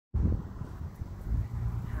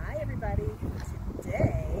everybody.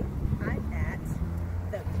 Today I'm at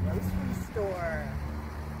the grocery store.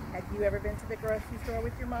 Have you ever been to the grocery store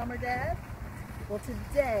with your mom or dad? Well,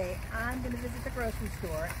 today I'm going to visit the grocery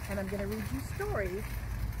store and I'm going to read you stories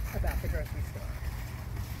about the grocery store.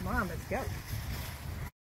 Mom, let's go.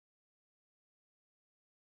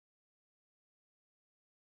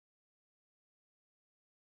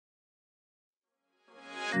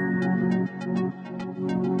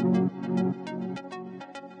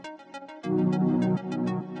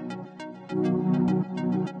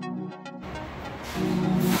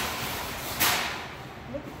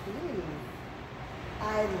 Look at these.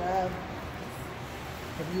 I love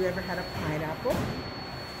these. Have you ever had a pineapple?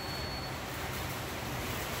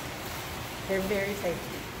 They're very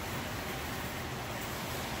tasty.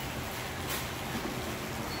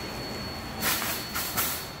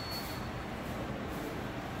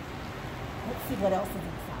 Let's see what else is inside.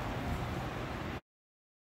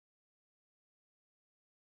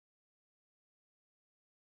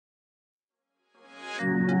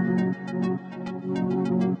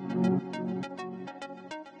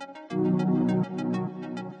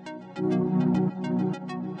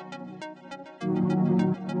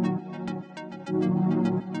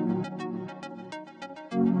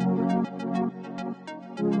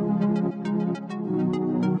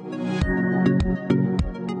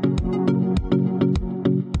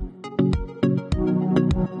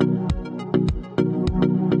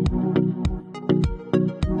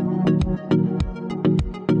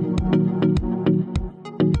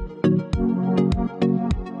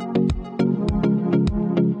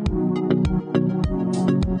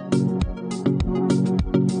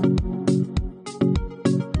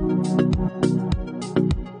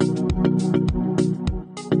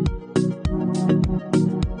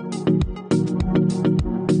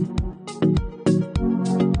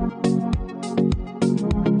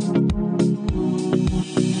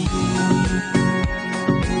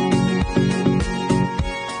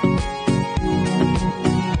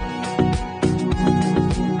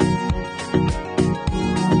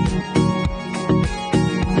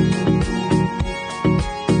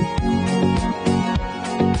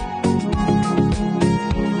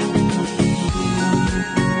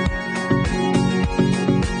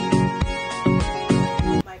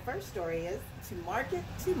 Story is To Market,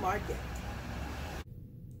 to Market.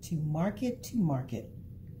 To Market, to Market.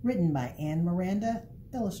 Written by Anne Miranda,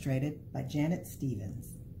 illustrated by Janet Stevens.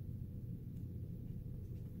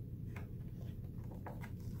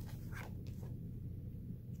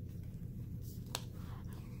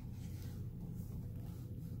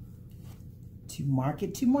 To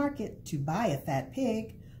market, to buy a fat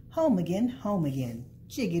pig. Home again,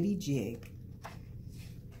 jiggity jig.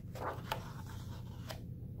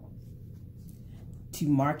 To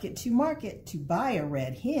market, to buy a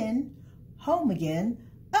red hen. Home again,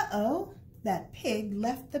 uh-oh, that pig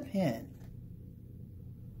left the pen.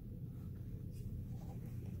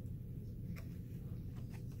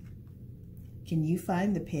 Can you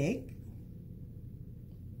find the pig?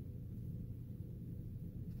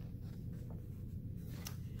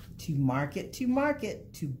 To market,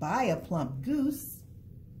 to buy a plump goose.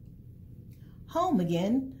 Home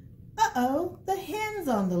again, uh-oh, the hen's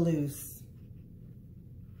on the loose.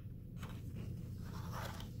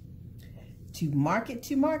 To market,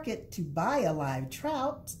 to buy a live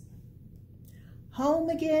trout. Home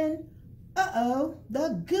again, uh-oh,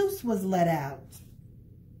 the goose was let out.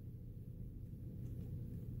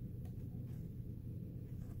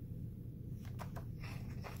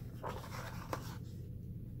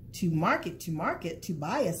 To market, to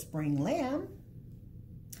buy a spring lamb.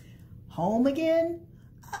 Home again,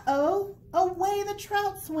 uh-oh, away the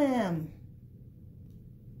trout swam.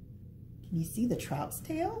 Can you see the trout's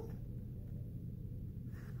tail?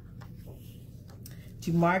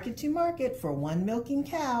 To market for one milking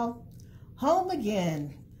cow. Home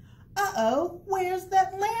again. Uh-oh, where's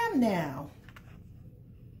that lamb now?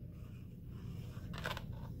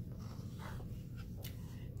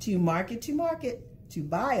 To market to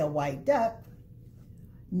buy a white duck.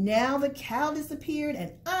 Now the cow disappeared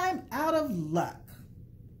and I'm out of luck.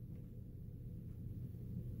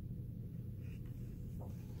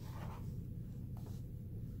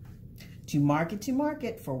 To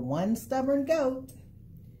market for one stubborn goat.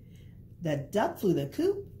 The duck flew the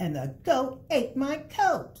coop and the goat ate my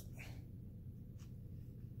coat.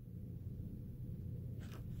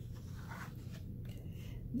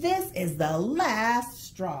 This is the last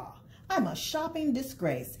straw. I'm a shopping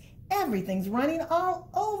disgrace. Everything's running all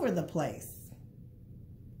over the place.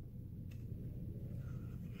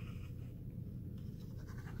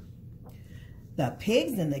 The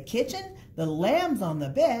pigs in the kitchen, the lambs on the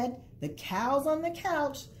bed, the cows on the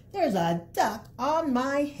couch, there's a duck on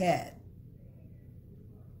my head.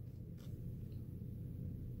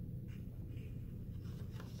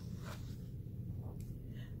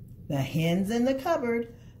 The hen's in the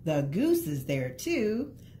cupboard, the goose is there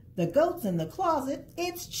too. The goat's in the closet,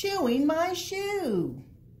 it's chewing my shoe.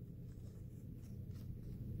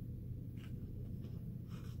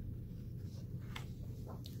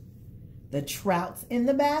 The trout's in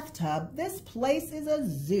the bathtub, this place is a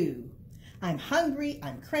zoo. I'm hungry,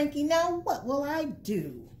 I'm cranky, now what will I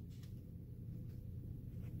do?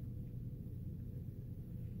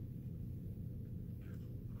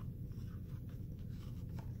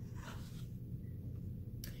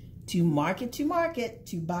 To market,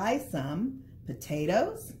 to buy some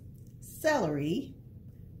potatoes, celery,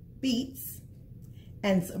 beets,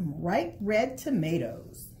 and some ripe red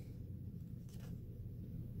tomatoes.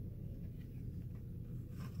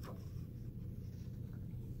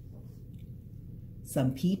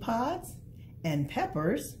 Some pea pods and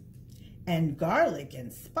peppers and garlic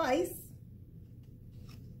and spice.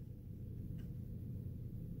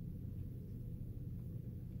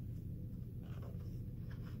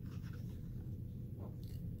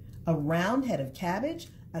 A round head of cabbage,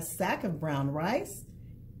 a sack of brown rice,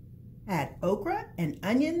 add okra and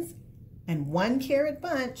onions and 1 carrot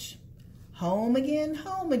bunch. Home again,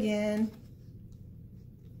 home again.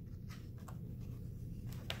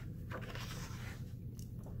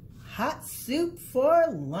 Hot soup for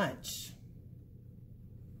lunch.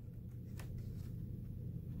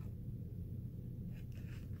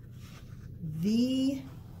 The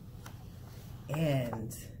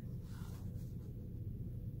end.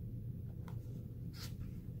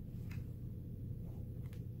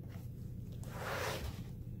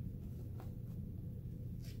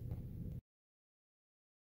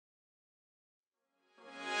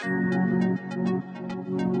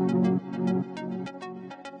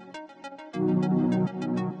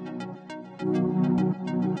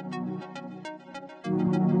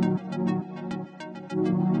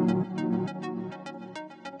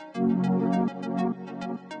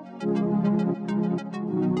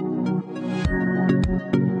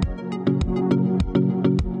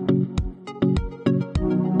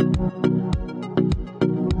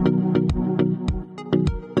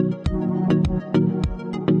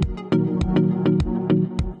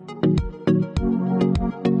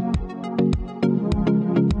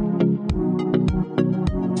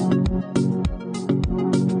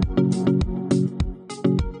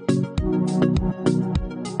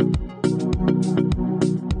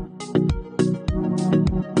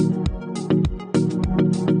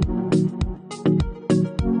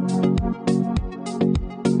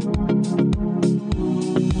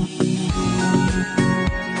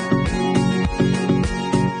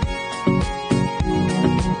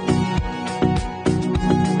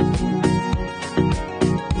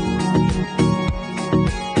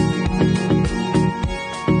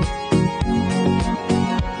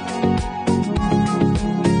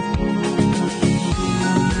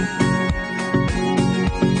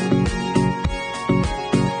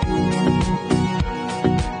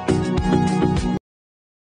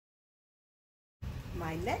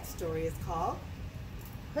 My next story is called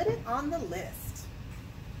Put It on the List.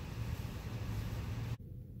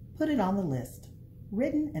 Put It on the List,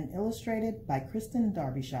 written and illustrated by Kristen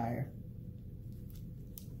Darbyshire.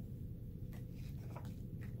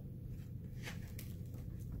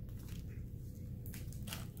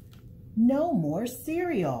 No more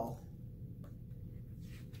cereal.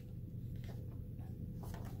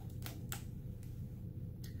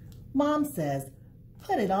 Mom says,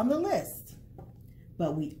 put it on the list.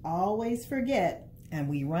 But we always forget and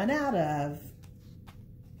we run out of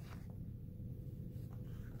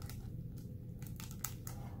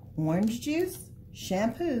orange juice,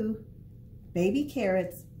 shampoo, baby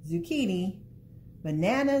carrots, zucchini,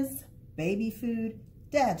 bananas, baby food,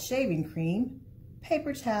 dad's shaving cream,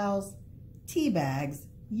 paper towels, tea bags,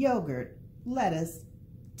 yogurt, lettuce,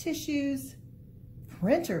 tissues,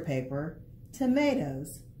 printer paper,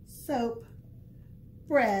 tomatoes, soap,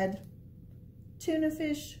 bread, tuna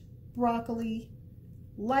fish, broccoli,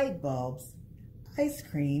 light bulbs, ice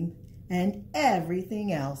cream, and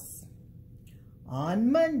everything else.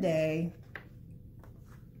 On Monday,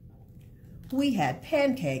 we had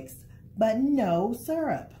pancakes, but no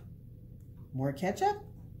syrup. More ketchup?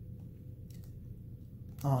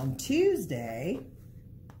 On Tuesday,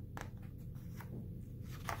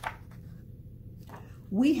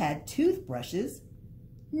 we had toothbrushes,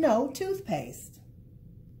 no toothpaste.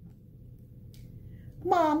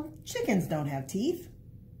 Mom, chickens don't have teeth.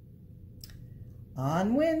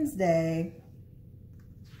 On Wednesday,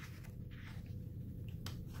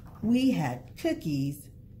 we had cookies,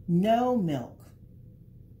 no milk.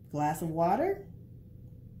 Glass of water.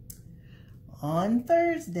 On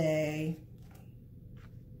Thursday,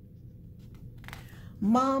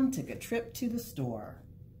 Mom took a trip to the store.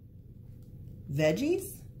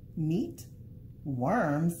 Veggies, meat,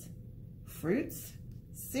 worms, fruits,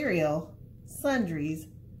 cereal, sundries,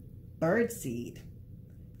 birdseed,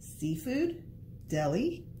 seafood,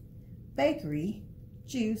 deli, bakery,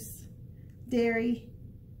 juice, dairy,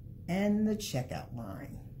 and the checkout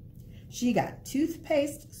line. She got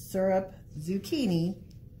toothpaste, syrup, zucchini,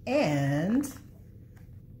 and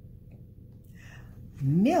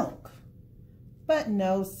milk, but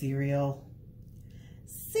no cereal.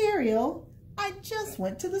 Cereal, I just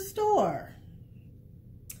went to the store.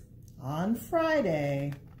 On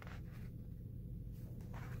Friday,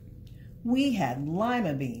 we had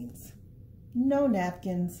lima beans, no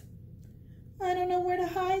napkins. I don't know where to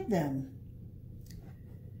hide them.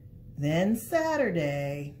 Then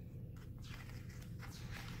Saturday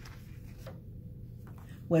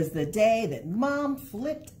was the day that Mom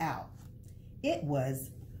flipped out. It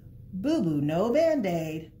was boo-boo, no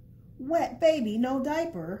Band-Aid, wet baby, no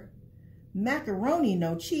diaper, macaroni,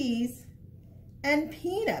 no cheese, and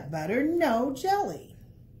peanut butter, no jelly.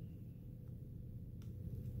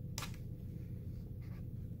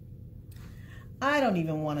 I don't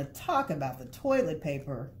even want to talk about the toilet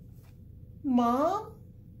paper. Mom?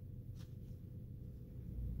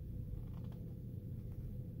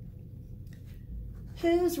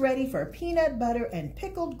 Who's ready for peanut butter and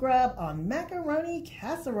pickled grub on macaroni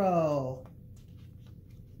casserole?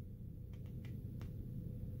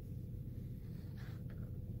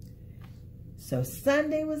 So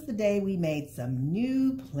Sunday was the day we made some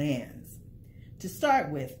new plans. To start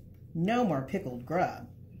with, no more pickled grub.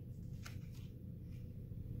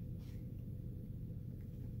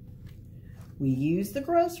 We use the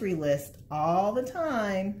grocery list all the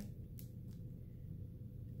time.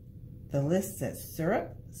 The list says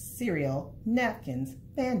syrup, cereal, napkins,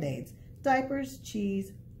 Band-Aids, diapers,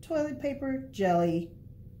 cheese, toilet paper, jelly,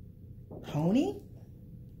 pony.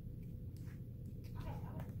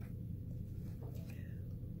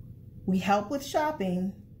 We help with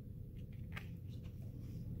shopping,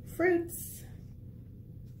 fruits,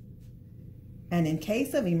 and in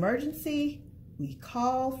case of emergency, we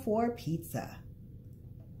call for pizza.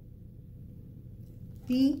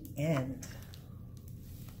 The end.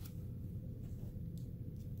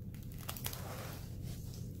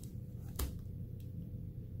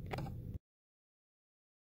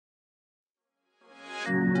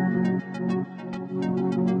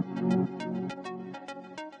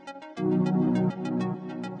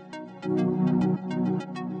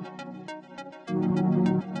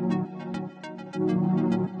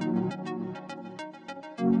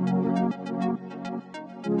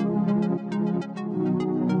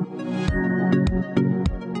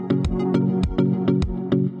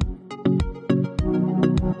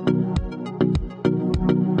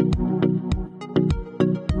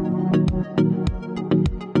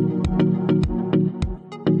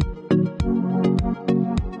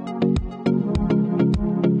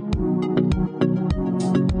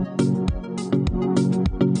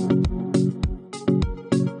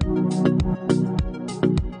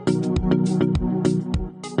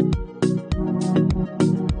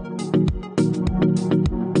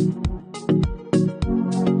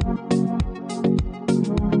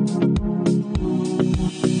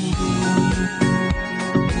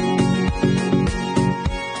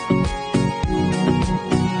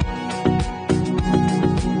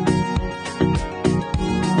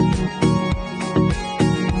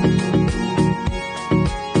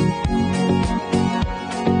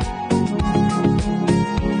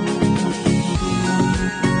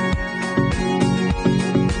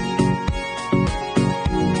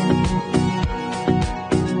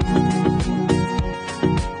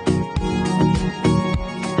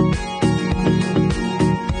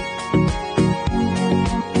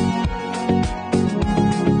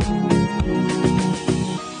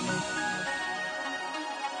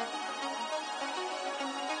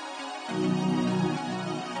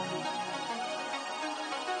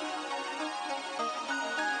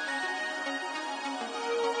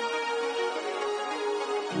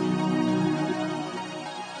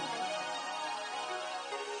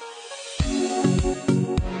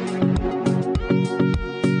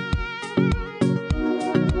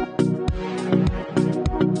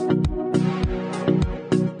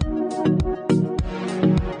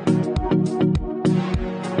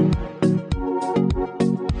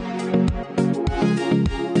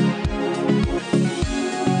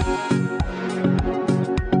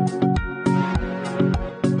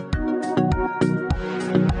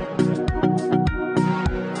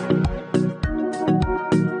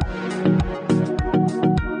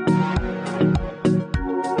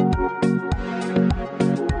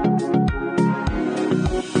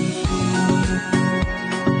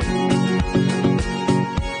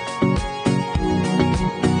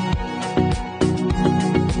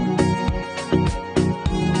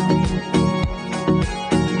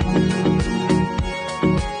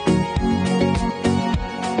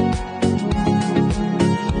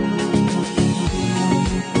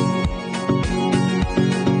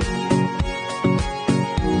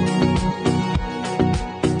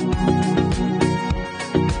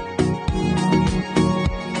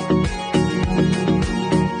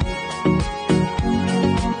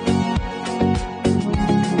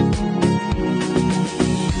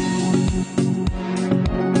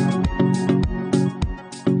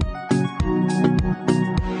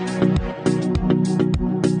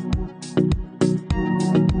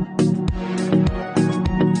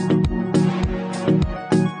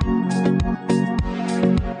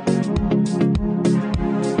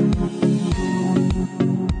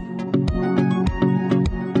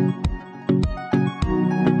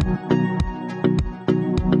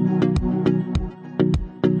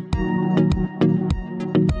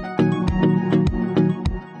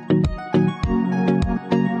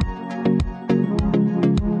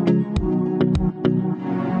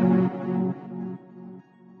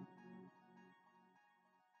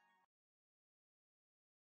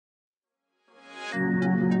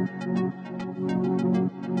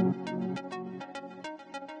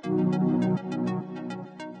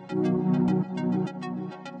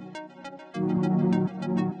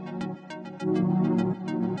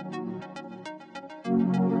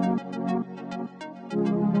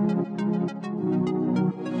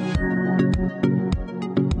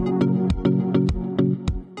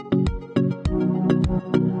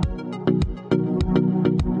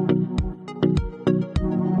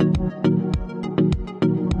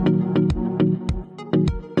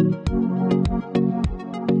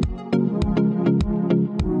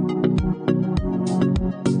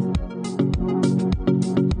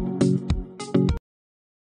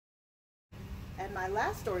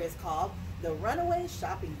 story is called The Runaway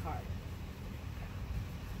Shopping Cart.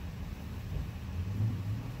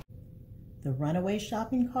 The Runaway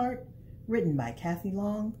Shopping Cart, written by Kathy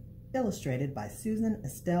Long, illustrated by Susan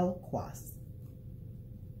Estelle Quas.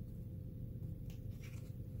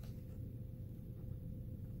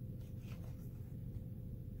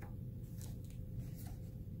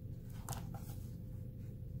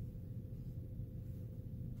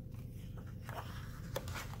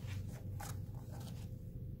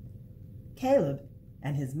 Caleb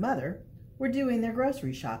and his mother were doing their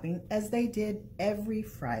grocery shopping as they did every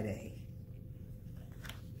Friday.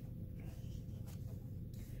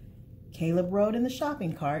 Caleb rode in the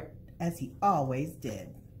shopping cart as he always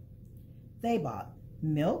did. They bought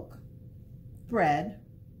milk, bread,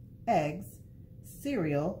 eggs,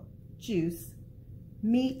 cereal, juice,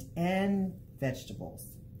 meat, and vegetables,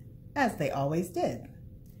 as they always did.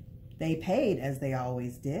 They paid as they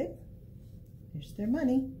always did. Here's their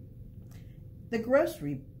money. The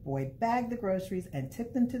grocery boy bagged the groceries and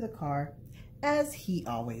took them to the car, as he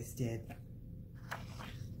always did.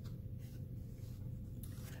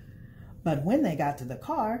 But when they got to the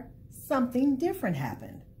car, something different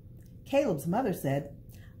happened. Caleb's mother said,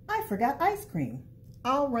 "I forgot ice cream.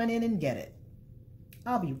 I'll run in and get it.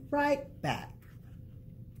 I'll be right back."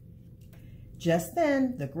 Just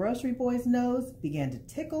then, the grocery boy's nose began to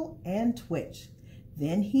tickle and twitch.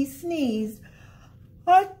 Then he sneezed,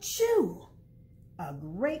 "Achoo!" A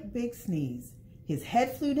great big sneeze. His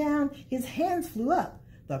head flew down, his hands flew up.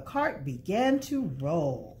 The cart began to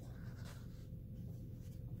roll.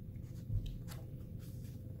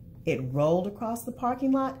 It rolled across the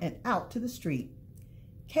parking lot and out to the street.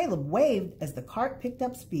 Caleb waved as the cart picked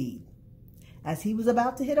up speed. As he was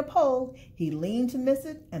about to hit a pole, he leaned to miss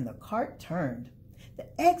it and the cart turned.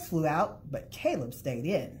 The eggs flew out, but Caleb stayed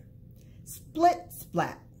in. Split,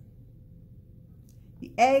 splat.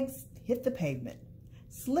 The eggs hit the pavement.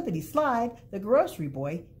 Slippity slide, the grocery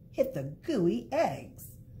boy hit the gooey eggs.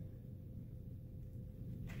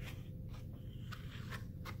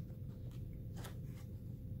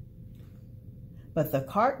 But the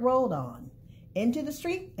cart rolled on, into the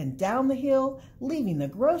street and down the hill, leaving the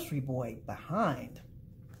grocery boy behind.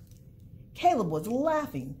 Caleb was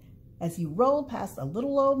laughing as he rolled past a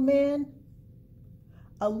little old man,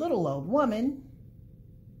 a little old woman,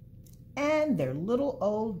 and their little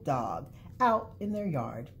old dog out in their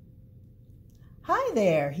yard. "Hi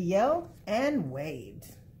there," he yelled and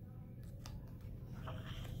waved.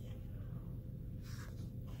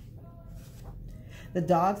 The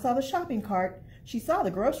dog saw the shopping cart. She saw the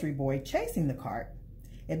grocery boy chasing the cart.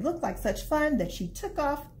 It looked like such fun that she took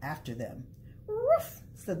off after them. "Woof,"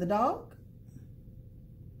 said the dog.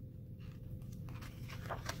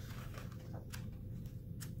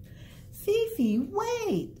 "Fifi,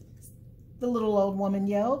 wait," the little old woman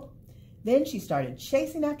yelled. Then she started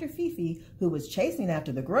chasing after Fifi, who was chasing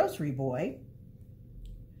after the grocery boy,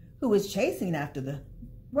 who was chasing after the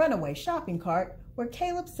runaway shopping cart where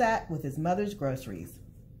Caleb sat with his mother's groceries.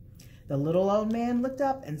 The little old man looked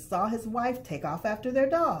up and saw his wife take off after their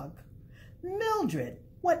dog. "Mildred,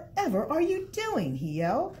 whatever are you doing?" he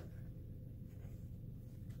yelled.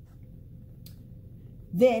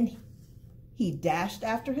 Then he dashed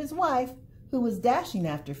after his wife, who was dashing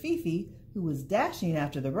after Fifi, who was dashing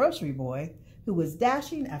after the grocery boy, who was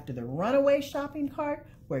dashing after the runaway shopping cart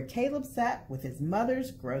where Caleb sat with his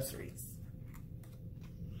mother's groceries.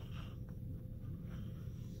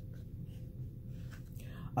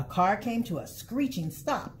 A car came to a screeching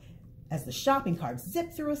stop as the shopping cart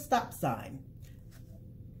zipped through a stop sign.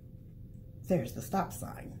 There's the stop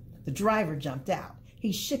sign. The driver jumped out.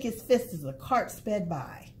 He shook his fist as the cart sped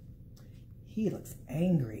by. He looks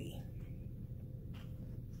angry.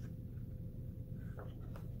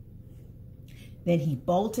 Then he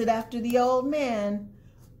bolted after the old man,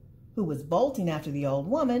 who was bolting after the old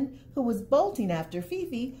woman, who was bolting after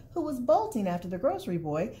Fifi, who was bolting after the grocery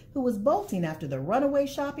boy, who was bolting after the runaway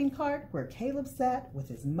shopping cart where Caleb sat with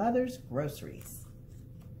his mother's groceries.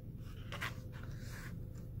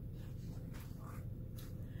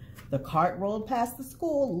 The cart rolled past the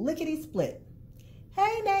school lickety-split.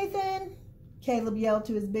 "Hey, Nathan," Caleb yelled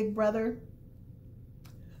to his big brother,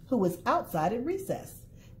 who was outside at recess.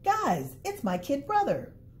 "Guys, it's my kid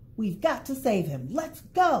brother. We've got to save him. Let's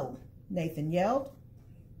go," Nathan yelled.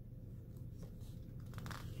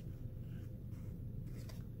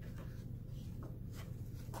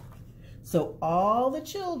 So all the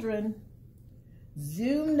children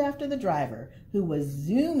zoomed after the driver, who was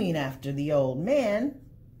zooming after the old man,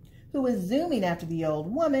 who was zooming after the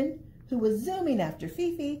old woman, who was zooming after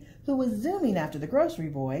Fifi, who was zooming after the grocery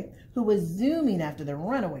boy, who was zooming after the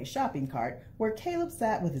runaway shopping cart where Caleb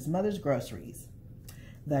sat with his mother's groceries.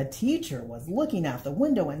 The teacher was looking out the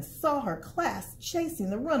window and saw her class chasing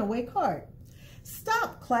the runaway cart.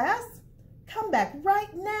 "Stop, class! Come back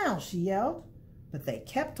right now," she yelled. But they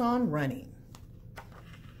kept on running.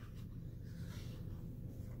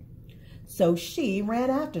 So she ran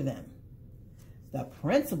after them. The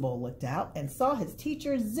principal looked out and saw his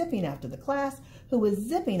teacher zipping after the class, who was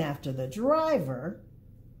zipping after the driver,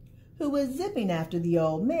 who was zipping after the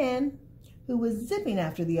old man, who was zipping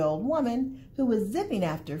after the old woman, who was zipping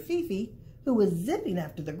after Fifi, who was zipping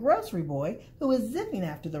after the grocery boy, who was zipping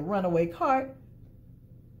after the runaway cart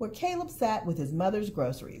where Caleb sat with his mother's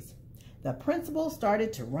groceries. The principal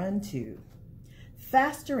started to run too.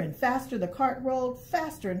 Faster and faster the cart rolled,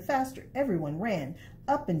 faster and faster everyone ran,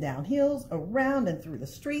 up and down hills, around and through the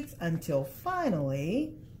streets, until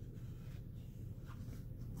finally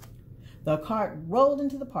the cart rolled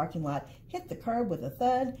into the parking lot, hit the curb with a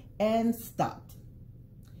thud, and stopped.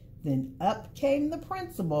 Then up came the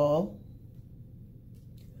principal,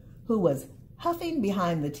 who was huffing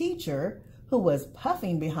behind the teacher, who was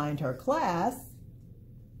puffing behind her class,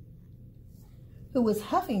 who was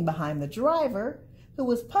huffing behind the driver, who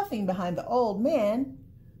was puffing behind the old man,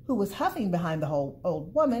 who was huffing behind the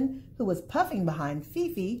old woman, who was puffing behind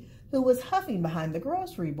Fifi, who was huffing behind the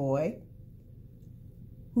grocery boy,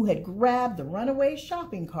 who had grabbed the runaway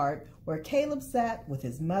shopping cart where Caleb sat with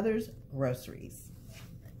his mother's groceries.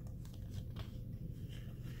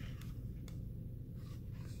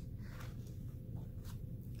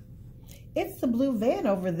 "It's the blue van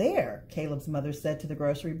over there," Caleb's mother said to the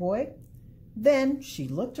grocery boy. Then she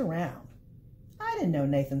looked around. "I didn't know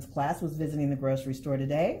Nathan's class was visiting the grocery store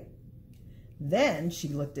today." Then she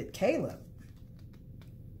looked at Caleb.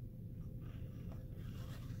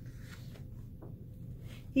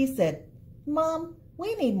 He said, "Mom,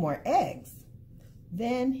 we need more eggs."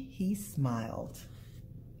 Then he smiled.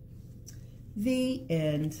 The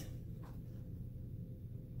end.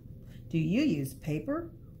 Do you use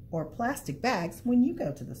paper or plastic bags when you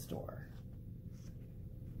go to the store?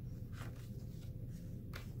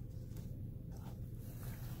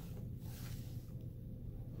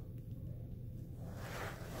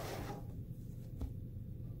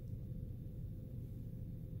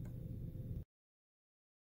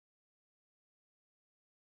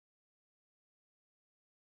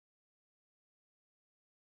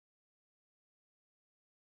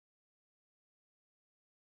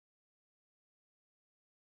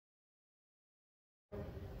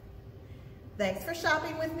 Thanks for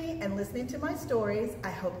shopping with me and listening to my stories.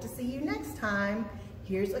 I hope to see you next time.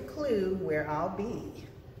 Here's a clue where I'll be.